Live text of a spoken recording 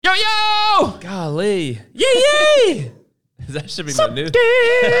Yo! Golly. Yay! That should be my new.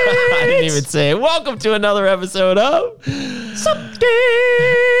 I didn't even say it. Welcome to another episode of Updates.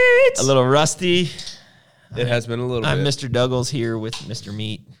 A little rusty. It has been a little I'm bit. Mr. Douglas here with Mr.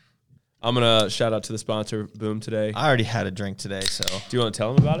 Meat. I'm going to shout out to the sponsor, Boom, today. I already had a drink today, so. Do you want to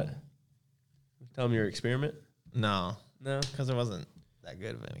tell them about it? Tell them your experiment? No, No? because it wasn't that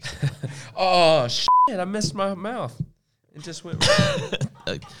good of an experiment. Oh, shit. I missed my mouth. It just went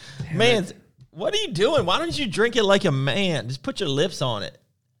right. Man, what are you doing? Why don't you drink it like a man? Just put your lips on it.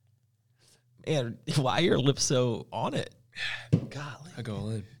 Man, why are your lips so on it? Golly. I go all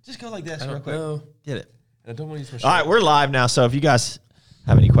in. Just go like this I real don't quick. know. Get it. I don't want to use my shirt. All right, we're live now, so if you guys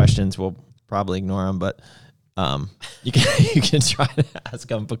have any questions, we'll probably ignore them, but you can try to ask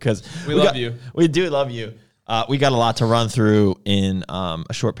them because We love you. We do love you. We got a lot to run through in a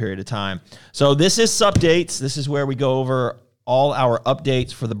short period of time. So this is Updates. This is where we go over all our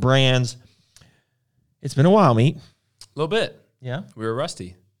updates for the brands. It's been a while, Meat. A little bit. Yeah. We were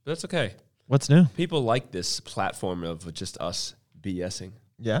rusty. But that's okay. What's new? People like this platform of just us BSing.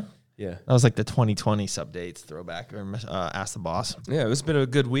 Yeah. Yeah. That was like the 2020 Updates throwback, or Ask the Boss. Yeah, it's been a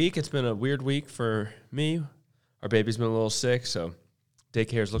good week. It's been a weird week for me. Our baby's been a little sick, so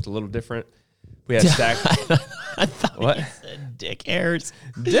daycare's looked a little different. We had stacked. I thought What? you said dick hairs.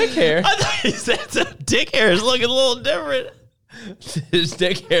 Dick hair? I thought you said some dick hairs looking a little different. His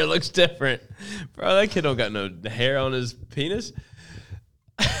dick hair looks different. Bro, that kid don't got no hair on his penis.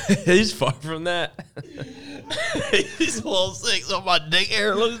 He's far from that. He's a little sick, so my dick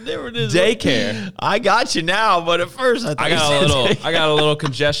hair looks different. Daycare. I got you now, but at first I thought I got a little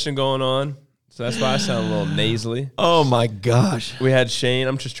congestion going on, so that's why I sound a little nasally. Oh my gosh. We had Shane.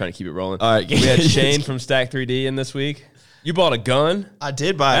 I'm just trying to keep it rolling. All right. We had Shane from Stack 3D in this week. You bought a gun? I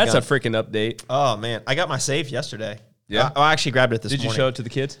did buy That's a a gun. freaking update. Oh man, I got my safe yesterday. Yeah? I actually grabbed it this Did morning. you show it to the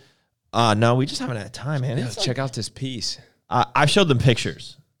kids? No, we just haven't had time, man. It's Check out this piece. I showed them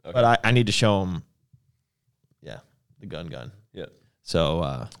pictures, Okay. but I need to show them. Yeah, the gun. Yeah.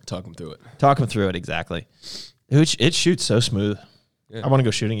 So Talk them through it. talk them through it exactly. It shoots so smooth. Yeah. I want to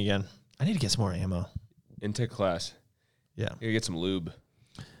go shooting again. I need to get some more ammo. Into class. Yeah, You gotta get some lube.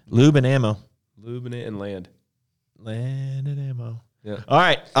 lube and ammo. Lube in it and land. Land and ammo. Yeah. All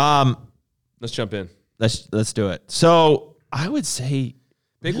right. Let's jump in. Let's do it. So I would say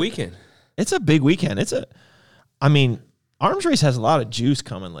Big weekend. it's a big weekend. Arms Race has a lot of juice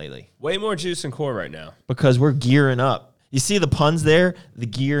coming lately Way more juice than core right now. because we're gearing up. You see the puns there? The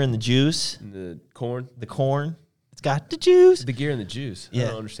gear and the juice, And the corn. the corn. It's got the juice. The gear and the juice. I Yeah.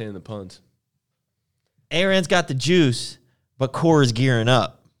 don't understand the puns. Aaron's got the juice, but Core is gearing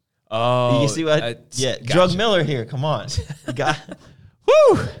up. Oh. You see what? gotcha. Drug Miller here. Come on. You got.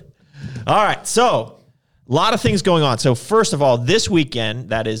 Woo! All right. So, a lot of things going on. So, first of all, this weekend,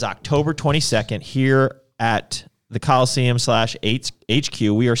 that is October 22nd, here at the Coliseum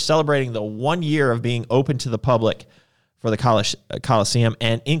 /HQ, we are celebrating the 1 year of being open to the public for the Coliseum.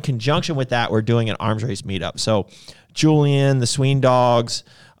 And in conjunction with that, we're doing an arms race meetup. So, Julian, the Sween Dogs,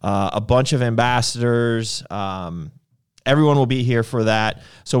 a bunch of ambassadors, everyone will be here for that.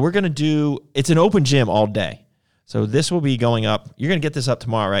 So we're going to do, it's an open gym all day. So this will be going up. You're going to get this up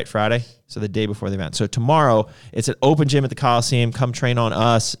tomorrow, right? Friday? So the day before the event. So tomorrow, it's an open gym at the Coliseum. Come train on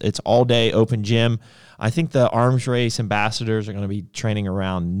us. It's all day open gym. I think the arms race ambassadors are going to be training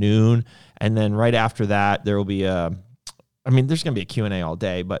around noon. And then right after that, there will be there's going to be a Q&A all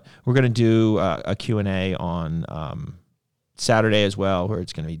day, but we're going to do a Q&A on Saturday as well, where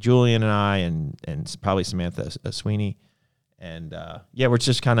it's going to be Julian and I and probably Samantha Sweeney. And we're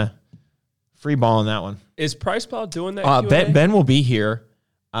just kind of free balling that one. Is PricePal doing that Q&A? Ben will be here.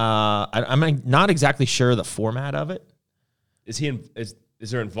 I'm not exactly sure the format of it. Is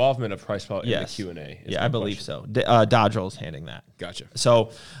there involvement of PricePal in Yes. the Q&A? Yeah, I believe so. Dodger's handing that. Gotcha.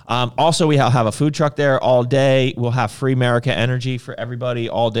 So also we have a food truck there all day. We'll have free America Energy for everybody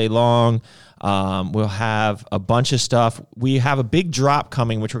all day long. We'll have a bunch of stuff. We have a big drop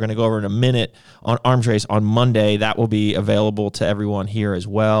coming, which we're going to go over in a minute, on Arms Race on Monday. That will be available to everyone here as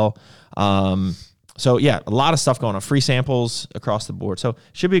well. So yeah, a lot of stuff going on. Free samples across the board. So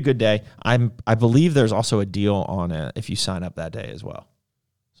should be a good day. I believe there's also a deal on it if you sign up that day as well.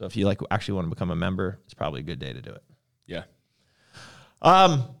 So if you actually want to become a member, it's probably a good day to do it. Yeah.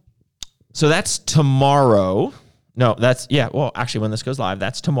 So that's tomorrow. No, actually when this goes live,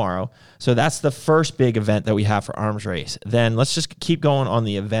 that's tomorrow. So that's the first big event that we have for Arms Race. Then let's just keep going on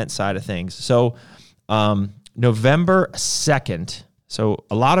the event side of things. So November 2nd, so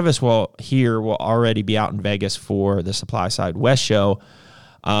a lot of us will already be out in Vegas for the Supply Side West show.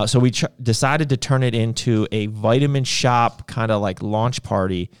 So we decided to turn it into a Vitamin Shop kind of like launch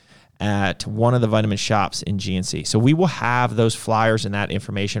party at one of the Vitamin Shops in GNC. So we will have those flyers and that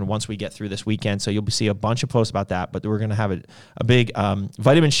information once we get through this weekend. So you'll see a bunch of posts about that, but we're going to have a big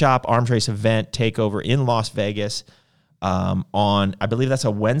Vitamin Shop Arms Race event takeover in Las Vegas on, I believe that's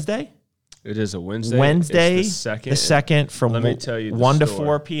a Wednesday. It is a Wednesday. It's the second from let me tell you 1 to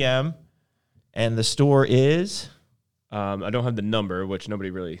 4 p.m. And the store is? I don't have the number, which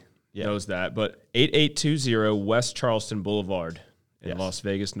nobody really knows that, but 8820 West Charleston Boulevard in Las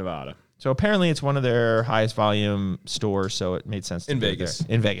Vegas, Nevada. So apparently it's one of their highest volume stores, so it made sense to do it there.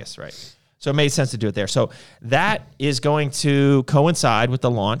 In Vegas, right. So it made sense to do it there. So that is going to coincide with the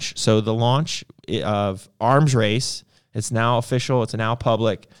launch. So the launch of Arms Race, it's now official, it's now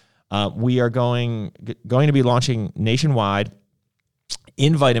public. We are going to be launching nationwide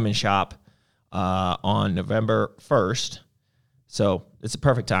in Vitamin Shop on November 1st. So it's a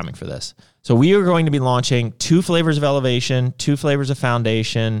perfect timing for this. So we are going to be launching 2 flavors of Elevation, 2 flavors of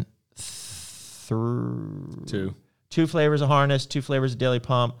Foundation, 2 flavors of Harness, 2 flavors of Daily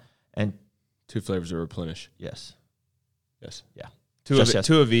Pump, and 2 flavors of Replenish. Yes. Yeah.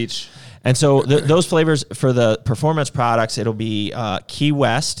 2 of each. And so those flavors for the performance products, it'll be Key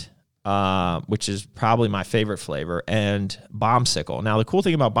West, which is probably my favorite flavor, and Bombsicle. Now, the cool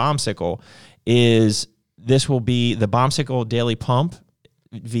thing about Bombsicle is this will be the Bombsicle Daily Pump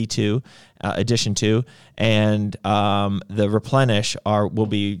V2, Edition 2, and the Replenish will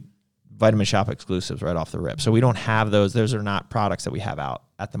be Vitamin Shop exclusives right off the rip. So we don't have those. Those are not products that we have out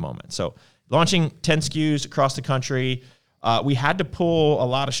at the moment. So launching 10 SKUs across the country. We had to pull a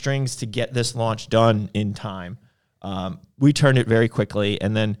lot of strings to get this launch done in time. We turned it very quickly,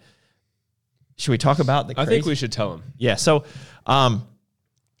 and then should we talk about the crazy? I think we should tell them. Yeah, so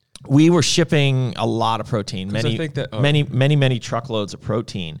we were shipping a lot of protein, many truckloads of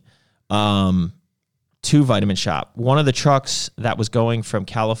protein to Vitamin Shop. One of the trucks that was going from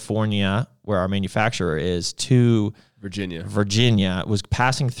California, where our manufacturer is, to Virginia was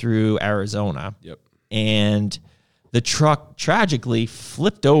passing through Arizona. Yep. And the truck tragically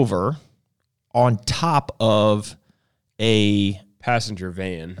flipped over on top of a passenger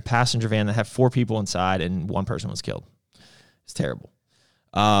van that had 4 people inside and 1 person was killed. It's terrible.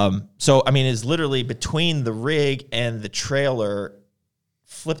 So, I mean, it's literally between the rig and the trailer,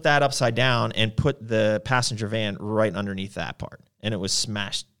 flip that upside down and put the passenger van right underneath that part. And it was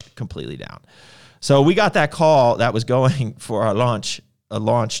smashed completely down. So we got that call that was going for a launch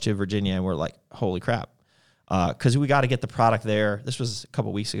to Virginia. And we're like, holy crap. Cause we got to get the product there. This was a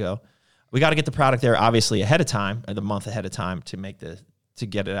couple weeks ago. We got to get the product there obviously ahead of time, the month ahead of time to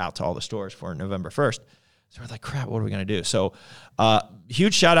get it out to all the stores for November 1st. So we're like, crap, what are we going to do? So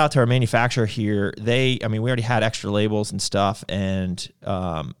huge shout out to our manufacturer here. We already had extra labels and stuff, and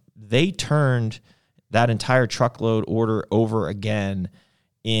they turned that entire truckload order over again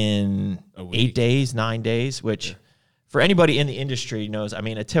in 8 days, 9 days, which for anybody in the industry knows, I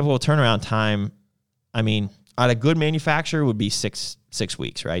mean, a typical turnaround time, I mean, on a good manufacturer would be six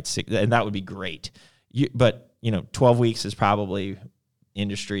weeks, right? And that would be great. But 12 weeks is probably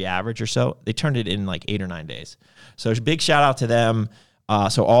industry average or so. They turned it in like 8 or 9 days. So there's a big shout out to them.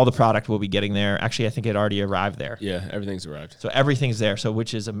 So all the product will be getting there. Actually, I think it already arrived there. Yeah, everything's arrived. So everything's there,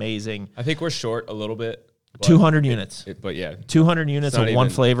 which is amazing. I think we're short a little bit. 200 units. 200 units of one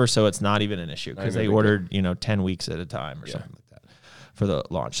flavor, so it's not even an issue because they ordered 10 weeks at a time or something like that for the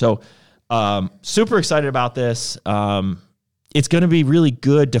launch. So super excited about this. It's going to be really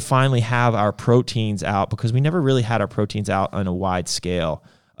good to finally have our proteins out because we never really had our proteins out on a wide scale,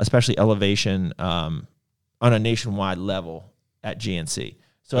 especially Elevation on a nationwide level at GNC.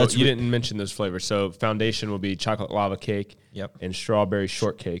 So you didn't mention those flavors. So Foundation will be chocolate lava cake and strawberry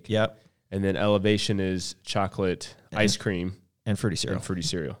shortcake. Yep. And then Elevation is chocolate ice cream and fruity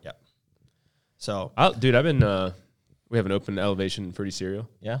cereal. Yep. So, dude, we have an open Elevation fruity cereal.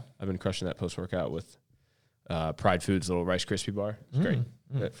 Yeah. I've been crushing that post-workout with Pride Foods little Rice Krispie bar. It's great.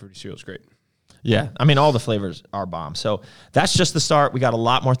 That fruity cereal is great. Yeah. I mean, all the flavors are bomb. So that's just the start. We got a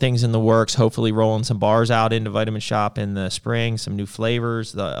lot more things in the works, hopefully rolling some bars out into Vitamin Shop in the spring, some new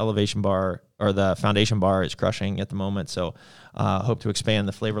flavors. The Elevation bar or the Foundation bar is crushing at the moment. So hope to expand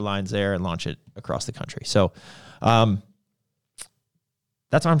the flavor lines there and launch it across the country. So that's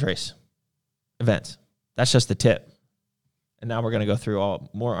Arms Race events. That's just the tip. And now we're going to go through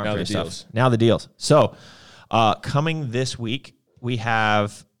more Arms Race stuff. Now the deals. So coming this week, we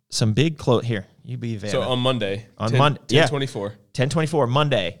have some big here. You be Vanna. So on Monday. 10/24. 10/24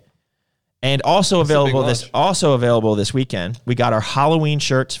 Monday. And also available this weekend. We got our Halloween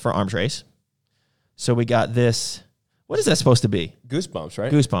shirts for Arms Race. So we got this. What is that supposed to be? Goosebumps,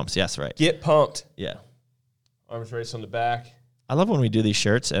 right? Goosebumps. Yes, right. Get pumped. Yeah. Arms raised on the back. I love when we do these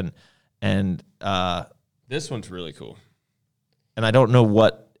shirts and This one's really cool. I don't know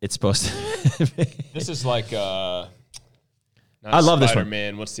what it's supposed to be. This is like I love this one.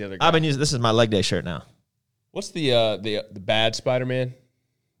 Spider-Man. What's the other guy? I've been using this is my leg day shirt now. What's the bad Spider-Man?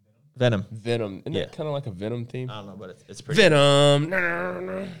 Venom. Venom. Isn't that kind of like a Venom theme? I don't know, but it's pretty. Venom.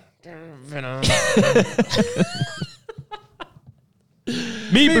 Venom.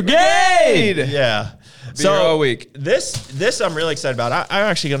 Meat Brigade. Yeah. Be here all week. This I'm really excited about. I'm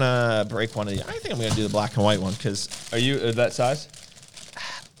actually gonna break one of these. I think I'm gonna do the black and white one because Are you that size?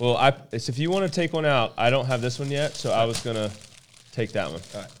 Well, if you want to take one out, I don't have this one yet, so I was gonna take that one.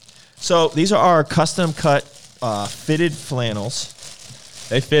 all right. So these are our custom cut fitted flannels.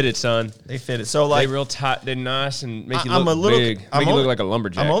 They fit it, son. They fit it. So like They real tight. They're nice and make you I'm look a little big. I'm Make you only- look like a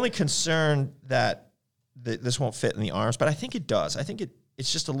lumberjack. I'm only concerned that this won't fit in the arms, but I think it does. I think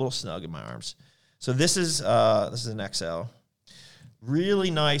it's just a little snug in my arms. So this is an XL. Really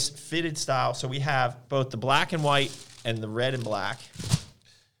nice fitted style. So we have both the black and white and the red and black.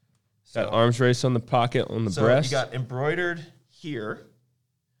 Got arms raised on the pocket on the So breast. you got embroidered here,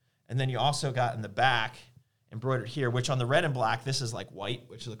 and then you also got in the back embroidered here, which on the red and black, this is like white,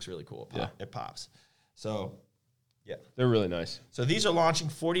 which looks really cool. It pops. So, yeah. They're really nice. So these are launching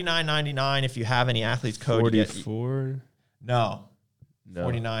 $49.99 if you have any athlete's code. 44. No.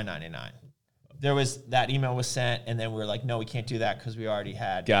 $49.99. There was that email was sent, and then we were like, no, we can't do that because we already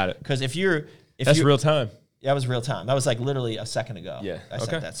had. Got it. Because if That's real time. that was real time. That was like literally a second ago. Yeah. I Okay.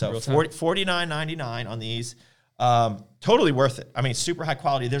 sent that. So Real time. $49.99 on these. Totally worth it. I mean, super high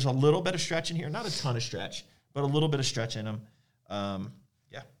quality. There's a little bit of stretch in here, not a ton of stretch, but a little bit of stretch in them.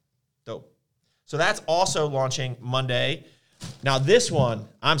 Yeah, dope. So that's also launching Monday. Now this one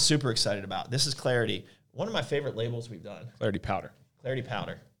I'm super excited about. This is Clarity. One of my favorite labels we've done. Clarity powder. Clarity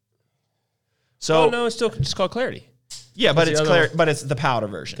powder. So no, it's still just called Clarity. yeah, but What's it's the other but it's the powder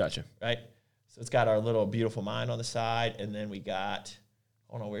version. Gotcha. Right? So it's got our little beautiful mind on the side, and then we got,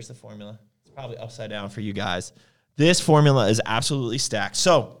 hold on, where's the formula? It's probably upside down for you guys. This formula is absolutely stacked.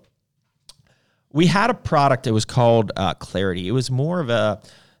 So we had a product that was called Clarity. It was more of a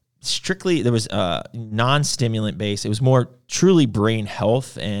there was non-stimulant based. It was more truly brain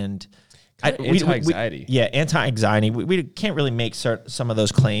health and anti-anxiety. Anti-anxiety. We can't really make some of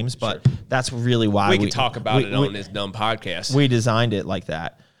those claims, but that's really why We can talk about it on this dumb podcast. we designed it like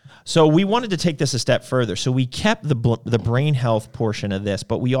that. So we wanted to take this a step further. So we kept the brain health portion of this,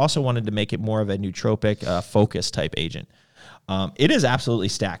 but we also wanted to make it more of a nootropic focus type agent. It is absolutely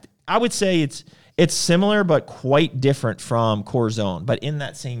stacked. I would say it's similar but quite different from Corazon, but in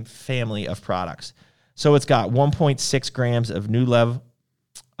that same family of products. So it's got 1.6 grams of Nulev.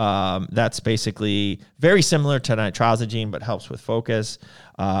 That's basically very similar to nitroxazine, but helps with focus.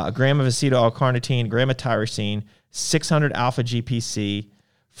 A gram of acetyl-L-carnitine, a gram of tyrosine, 600 alpha GPC,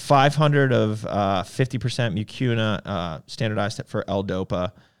 500 of 50% mucuna, standardized for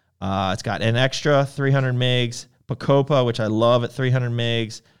L-DOPA. It's got an extra 300 mgs, Bacopa, which I love at 300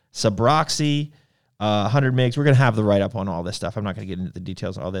 mgs, Subroxy, 100 mgs. We're going to have the write-up on all this stuff. I'm not going to get into the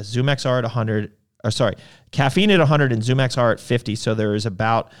details of all this. ZoomXR at 100. Caffeine at 100 and ZoomXR at 50. So there is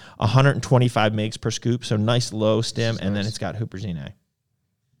about 125 mgs per scoop. So nice low stim. And then it's got Huperzine A.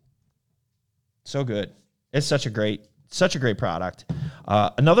 So good. It's such a great product.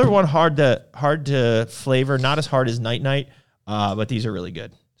 Another one hard to flavor, not as hard as Night Night, but these are really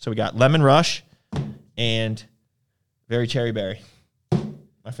good. So we got Lemon Rush and Very Cherry Berry.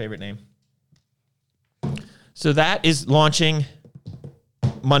 My favorite name. So that is launching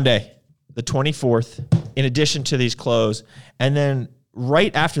Monday, the 24th, in addition to these clothes. And then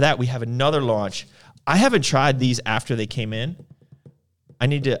right after that, we have another launch. I haven't tried these after they came in. I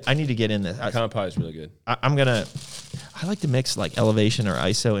need to get in this. Pecan pie is really good. I like to mix like Elevation or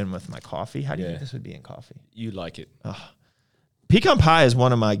ISO in with my coffee. How do you think this would be in coffee? You like it. Pecan pie is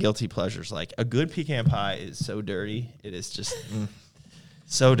one of my guilty pleasures. Like a good pecan pie is so dirty. It is just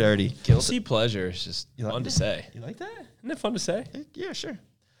so dirty. Guilty pleasure is just fun to say. You like that? Isn't it fun to say? Yeah, sure.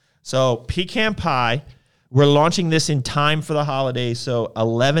 So pecan pie, we're launching this in time for the holidays. So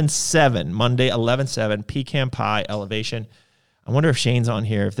 11/7, Monday 11/7, pecan pie Elevation. I wonder if Shane's on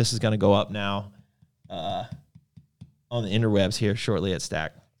here, if this is going to go up now on the interwebs here shortly at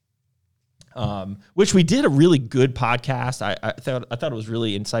Stack. Which we did a really good podcast. I thought it was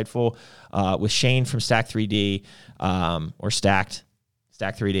really insightful with Shane from Stack 3D or Stack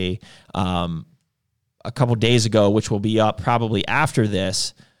 3D a couple days ago, which will be up probably after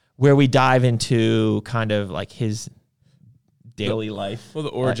this, where we dive into kind of like his daily life. Well, the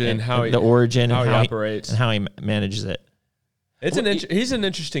origin, and how he operates, and how he manages it. He's an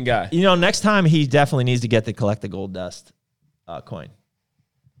interesting guy. You know, next time he definitely needs to get the collect the gold dust coin.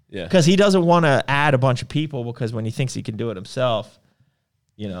 Yeah, because he doesn't want to add a bunch of people because when he thinks he can do it himself,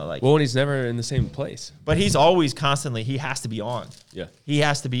 you know, like. Well, when he's never in the same place. But he's always constantly. He has to be on. Yeah, he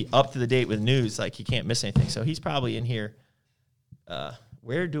has to be up to the date with news. Like he can't miss anything. So he's probably in here.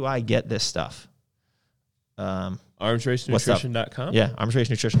 Where do I get this stuff? ArmsRaceNutrition.com. Yeah,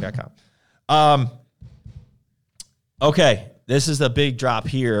 ArmsRaceNutrition.com. Okay, this is the big drop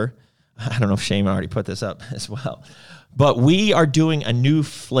here. I don't know if Shane already put this up as well. But we are doing a new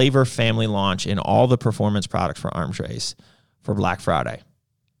flavor family launch in all the performance products for Arms Race for Black Friday.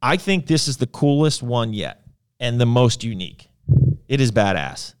 I think this is the coolest one yet and the most unique. It is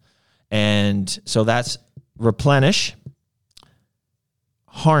badass. And so that's Replenish,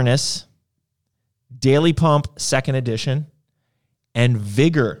 Harness, Daily Pump 2nd edition, and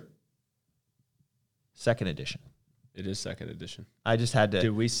Vigor 2nd edition. It is 2nd edition. I just had to.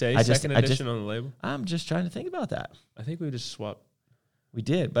 Did we say 2nd edition on the label? I'm just trying to think about that. I think we just swapped. We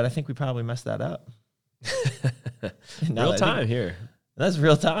did, but I think we probably messed that up. Real time here. That's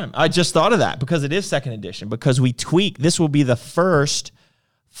real time. I just thought of that because it is 2nd edition, because we tweak. This will be the first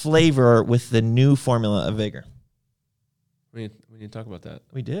flavor with the new formula of Vigor. We need to talk about that.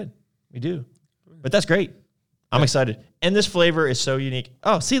 We did. We do. But that's great. I'm excited. And this flavor is so unique.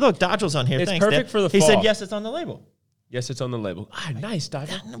 Oh, see, look, Dodgel's on here. It's Thanks, perfect Dan. for the He fall. said, yes, it's on the label. Yes, it's on the label. Ah, nice,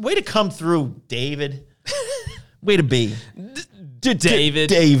 Dodger. Way to come through, David. Way to be. David.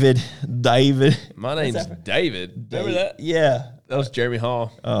 David. My name's David. Remember that? Yeah. That was Jeremy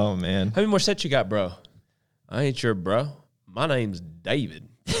Hall. Oh, man. How many more sets you got, bro? I ain't your bro. My name's David.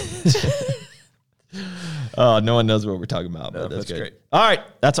 Oh, no one knows what we're talking about, but that's good. Great. All right,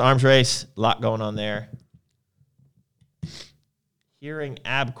 that's Arms Race. A lot going on there. Hearing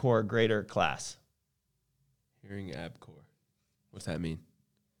Abcore greater class. Hearing Abcore. What's that mean?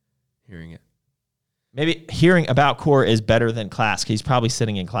 Hearing it. Maybe hearing about core is better than class. He's probably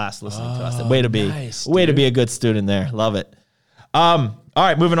sitting in class listening to us. Way to be, nice, way to dude. be a good student there. Love it. All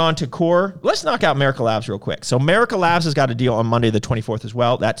right, moving on to core. Let's knock out Miracle Labs real quick. So Miracle Labs has got a deal on Monday the 24th as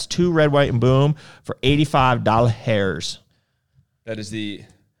well. That's 2 Red, White, and Boom for $85 hairs. That is the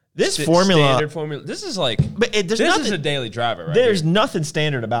formula. Standard formula. This is like, But there's this nothing, is a daily driver, right? There's here. nothing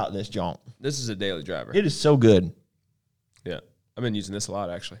standard about this junk. This is a daily driver. It is so good. Yeah. I've been using this a lot,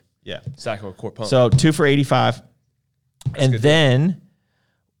 actually. Yeah. Stacking with core pump. So 2 for $85. And then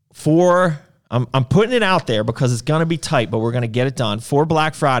I'm putting it out there because it's going to be tight, but we're going to get it done. For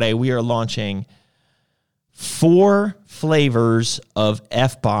Black Friday, we are launching 4 flavors of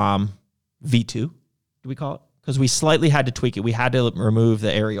F-Bomb V2. Do we call it? Because we slightly had to tweak it. We had to remove the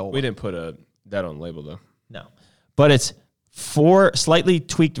areola. we didn't put that on the label, though. No. But it's 4 slightly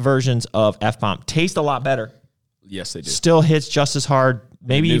tweaked versions of F-Bomb. Taste a lot better. Yes, they do. Still hits just as hard.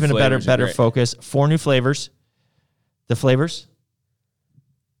 Maybe new even a flavors are better great. focus. 4 new flavors. The flavors: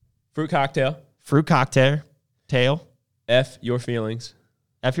 Fruit cocktail. fruit cocktail, tail, F your feelings.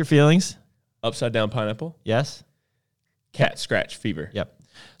 F your feelings. Upside down pineapple. Yes. Cat scratch fever. Yep.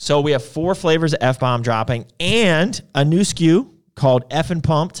 So we have 4 flavors of F-Bomb dropping and a new SKU called F and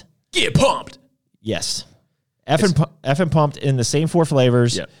Pumped. Get pumped. Yes. F and Pumped in the same 4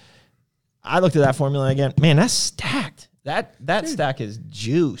 flavors. Yep. I looked at that formula again. Man, that's stacked. That stack is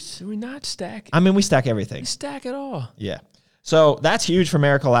juice. Do we not stack? I mean, we stack everything. Stack it all. Yeah. So that's huge for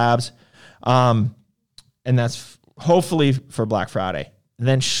Miracle Labs. And that's hopefully for Black Friday. And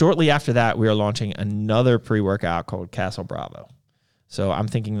then shortly after that, we are launching another pre-workout called Castle Bravo. So I'm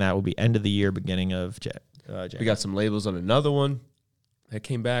thinking that will be end of the year, beginning of January. We got some labels on another one that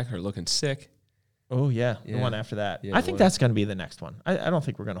came back. Are looking sick. Oh, yeah. The Yeah. one after that. Yeah, I think that's going to be the next one. I don't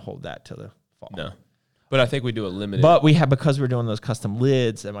think we're going to hold that to the fall. No. But I think we do a limited. But because we're doing those custom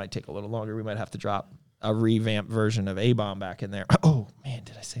lids, it might take a little longer. We might have to drop a revamped version of A-Bomb back in there. Oh, man,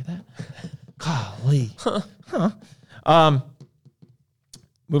 did I say that? Golly.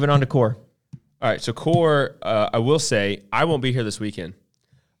 Moving on to core. All right, so core, I will say, I won't be here this weekend.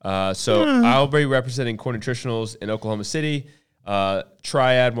 So I'll be representing Core Nutritionals in Oklahoma City.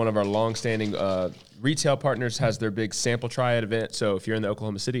 Triad, one of our longstanding retail partners, has their big sample Triad event. So if you're in the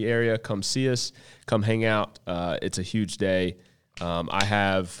Oklahoma City area, come see us, come hang out. It's a huge day.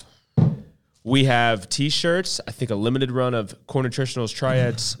 We have T-shirts. I think a limited run of Core Nutritionals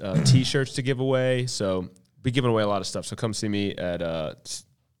Triads T-shirts to give away. So be giving away a lot of stuff. So come see me at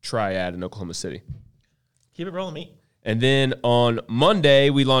Triad in Oklahoma City. Keep it rolling, meat. And then on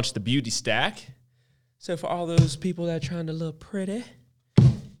Monday, we launched the Beauty Stack. So for all those people that are trying to look pretty,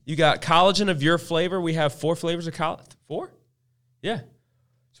 you got collagen of your flavor. We have 4 flavors of collagen. 4? Yeah.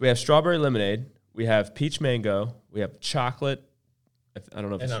 So we have strawberry lemonade. We have peach mango. We have chocolate. I don't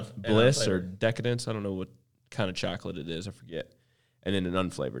know if it's bliss or decadence. I don't know what kind of chocolate it is. I forget. And then an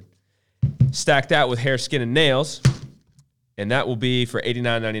unflavored. Stack that with hair, skin, and nails. And that will be for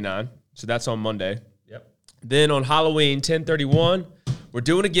 $89.99. So that's on Monday. Yep. Then on Halloween, 10/31, we're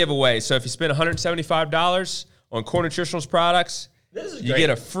doing a giveaway. So if you spend $175 on Core Nutritionals products, you get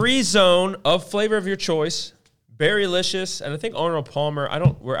a free zone of flavor of your choice, Berrylicious, and I think Arnold Palmer.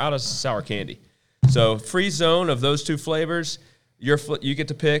 We're out of sour candy. So free zone of those two flavors. You get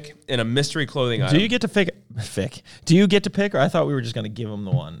to pick in a mystery clothing item. Do you get to pick? Do you get to pick, or I thought we were just going to give them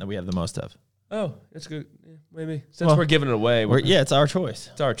the one that we have the most of? Oh, that's good. Yeah, maybe. Since we're giving it away. It's our choice.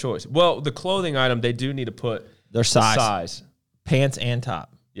 It's our choice. Well, the clothing item, they do need to put their size. Pants and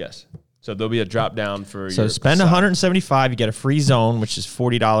top. Yes. So there'll be a drop down for So spend $175, you get a free zone, which is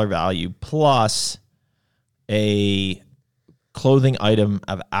 $40 value, plus a clothing item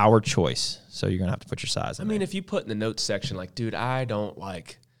of our choice. So you're going to have to put your size in there. If you put in the notes section, like, dude, I don't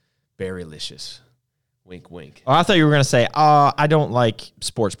like Berrylicious. Wink, wink. Oh, I thought you were going to say, I don't like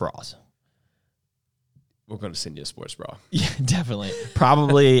sports bras. We're going to send you a sports bra. Yeah, definitely.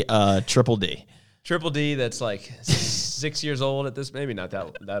 Probably Triple D. Triple D that's like 6 years old at this, maybe not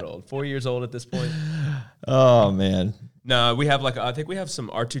that old, 4 years old at this point. Oh, man. No, we have I think we have some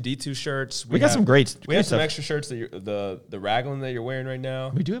R2D2 shirts. We got some great We have some stuff. extra shirts that the Raglan that you're wearing right now.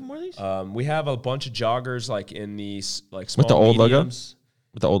 We do have more of these? We have a bunch of joggers like in these like small With the old mediums.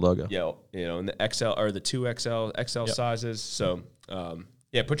 logo? With the old logo. Yeah, in the XL or the 2XL, sizes. So,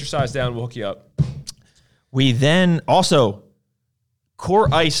 put your size down. We'll hook you up. We then also, Core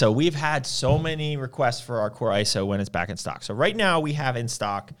ISO. We've had so many requests for our Core ISO when it's back in stock. So right now we have in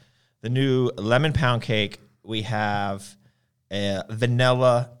stock the new lemon pound cake. We have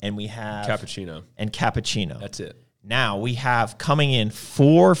vanilla, and we have cappuccino. That's it. Now we have coming in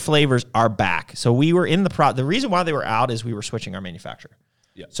 4 flavors are back. So we were in the reason why they were out is we were switching our manufacturer.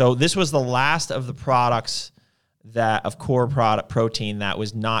 Yeah. So this was the last of the products of Core product protein that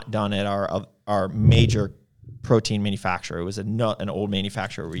was not done at our major protein manufacturer. It was an old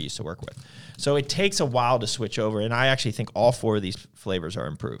manufacturer we used to work with. So it takes a while to switch over, and I actually think all 4 of these flavors are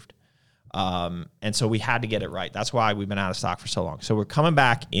improved. And so we had to get it right. That's why we've been out of stock for so long. So we're coming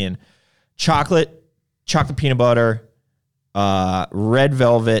back in chocolate peanut butter, red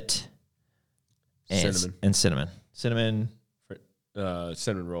velvet, and cinnamon. Cinnamon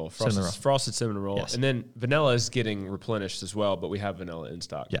roll. Frosted cinnamon roll. Yes. And then vanilla is getting replenished as well, but we have vanilla in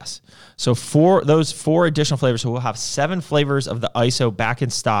stock. Yes. So for those 4 additional flavors, so we'll have 7 flavors of the ISO back in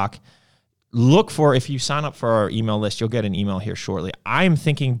stock. Look for, if you sign up for our email list, you'll get an email here shortly. I'm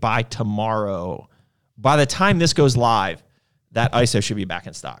thinking by tomorrow, by the time this goes live, that ISO should be back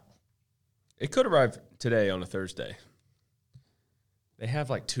in stock. It could arrive today on a Thursday. They have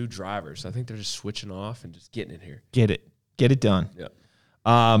like 2 drivers. I think they're just switching off and just getting it here. Get it done.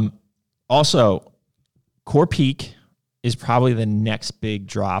 Yeah. Also, Core Peak is probably the next big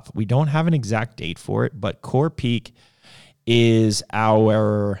drop. We don't have an exact date for it, but Core Peak is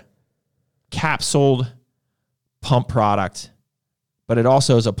our capsuled pump product, but it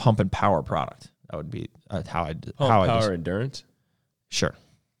also is a pump and power product. That would be Power endurance. Sure.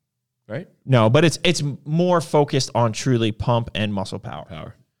 Right? No, but it's more focused on truly pump and muscle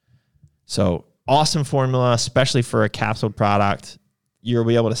power. So awesome formula, especially for a capsuled product. You'll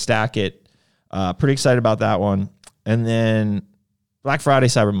be able to stack it. Pretty excited about that one. And then Black Friday,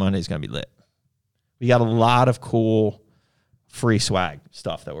 Cyber Monday is going to be lit. We got a lot of cool free swag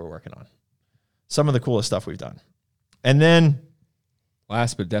stuff that we're working on. Some of the coolest stuff we've done. And then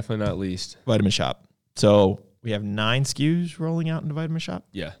last but definitely not least, Vitamin Shop. So we have 9 SKUs rolling out into Vitamin Shop.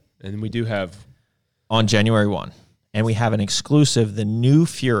 Yeah. And we do have on January 1. And we have an exclusive, the new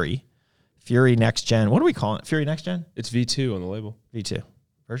Fury Next Gen. What do we call it? Fury Next Gen? It's V2 on the label. V2.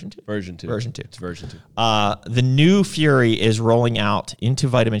 Version 2? Version 2. Version 2. It's version 2. The new Fury is rolling out into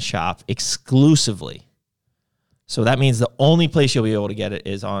Vitamin Shop exclusively. So that means the only place you'll be able to get it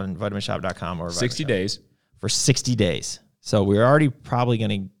is on vitaminshop.com or 60 days. For 60 days. So we're already probably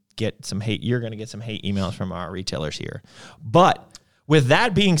going to get some hate. You're going to get some hate emails from our retailers here. But with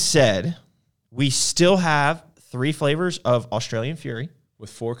that being said, we still have 3 flavors of Australian Fury. With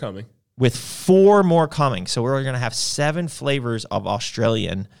 4 coming. With 4 more coming. So we're going to have 7 flavors of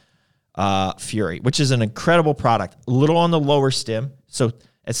Australian Fury, which is an incredible product. A little on the lower stim. So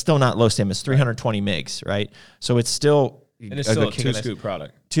it's still not low stim. It's 320 mgs, right? So it's still a 2-scoop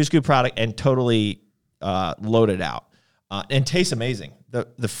product. 2-scoop product and totally loaded out. And tastes amazing.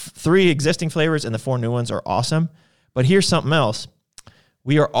 The 3 existing flavors and the 4 new ones are awesome. But here's something else.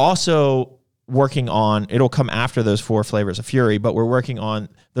 We are also working on, it'll come after those 4 flavors of Fury, but we're working on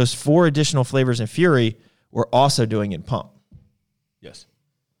those 4 additional flavors in Fury. We're also doing in Pump. Yes.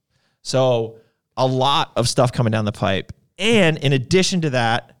 So a lot of stuff coming down the pipe. And in addition to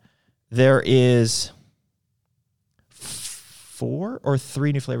that, there is 4 or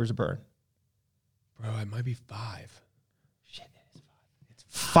 3 new flavors of Burn. Bro, it might be 5. Shit, it is 5. It's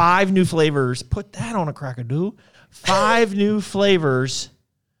 5 new flavors. Put that on a crackadoo. 5 new flavors.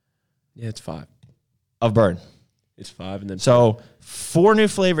 Yeah, it's 5. Of Burn. It's 5 and then so 4 new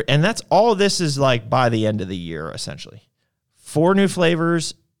flavors. And that's all this is like by the end of the year, essentially. 4 new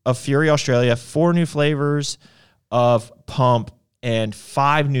flavors of Fury Australia, 4 new flavors of Pump, and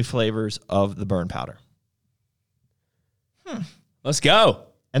 5 new flavors of the Burn powder. Let's go.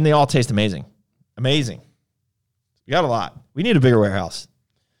 And they all taste amazing. Amazing. We got a lot. We need a bigger warehouse.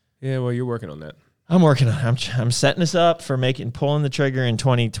 Yeah, well, you're working on that. I'm working on it. I'm setting us up for pulling the trigger in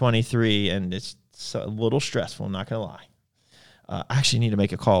 2023, and it's a little stressful, I'm not going to lie. I actually need to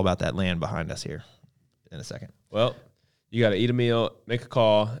make a call about that land behind us here in a second. Well, you got to eat a meal, make a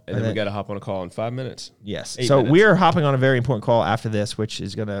call, and then we got to hop on a call in 5 minutes. Yes. 8 So minutes. we're hopping on a very important call after this, which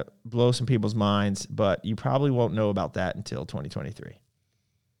is going to blow some people's minds, but you probably won't know about that until 2023. I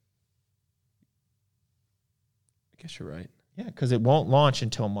guess you're right. Yeah, because it won't launch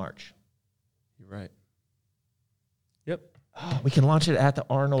until March. You're right. Yep. Oh, we can launch it at the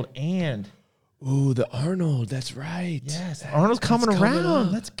Arnold and... Ooh, the Arnold. That's right. Yes, Arnold's coming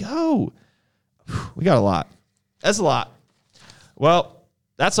around. Let's go. We got a lot. That's a lot. Well,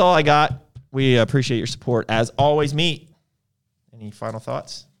 that's all I got. We appreciate your support. As always, Meat. Any final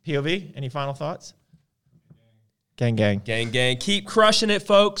thoughts? POV, any final thoughts? Gang, gang. Gang, gang. Keep crushing it,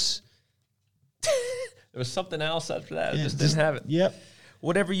 folks. There was something else after that. I just didn't have it. Yep.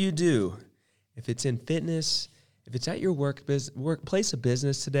 Whatever you do, if it's in fitness, if it's at your workplace of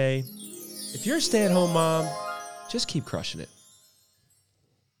business today, if you're a stay-at-home mom, just keep crushing it.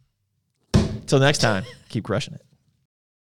 Till next time, keep crushing it.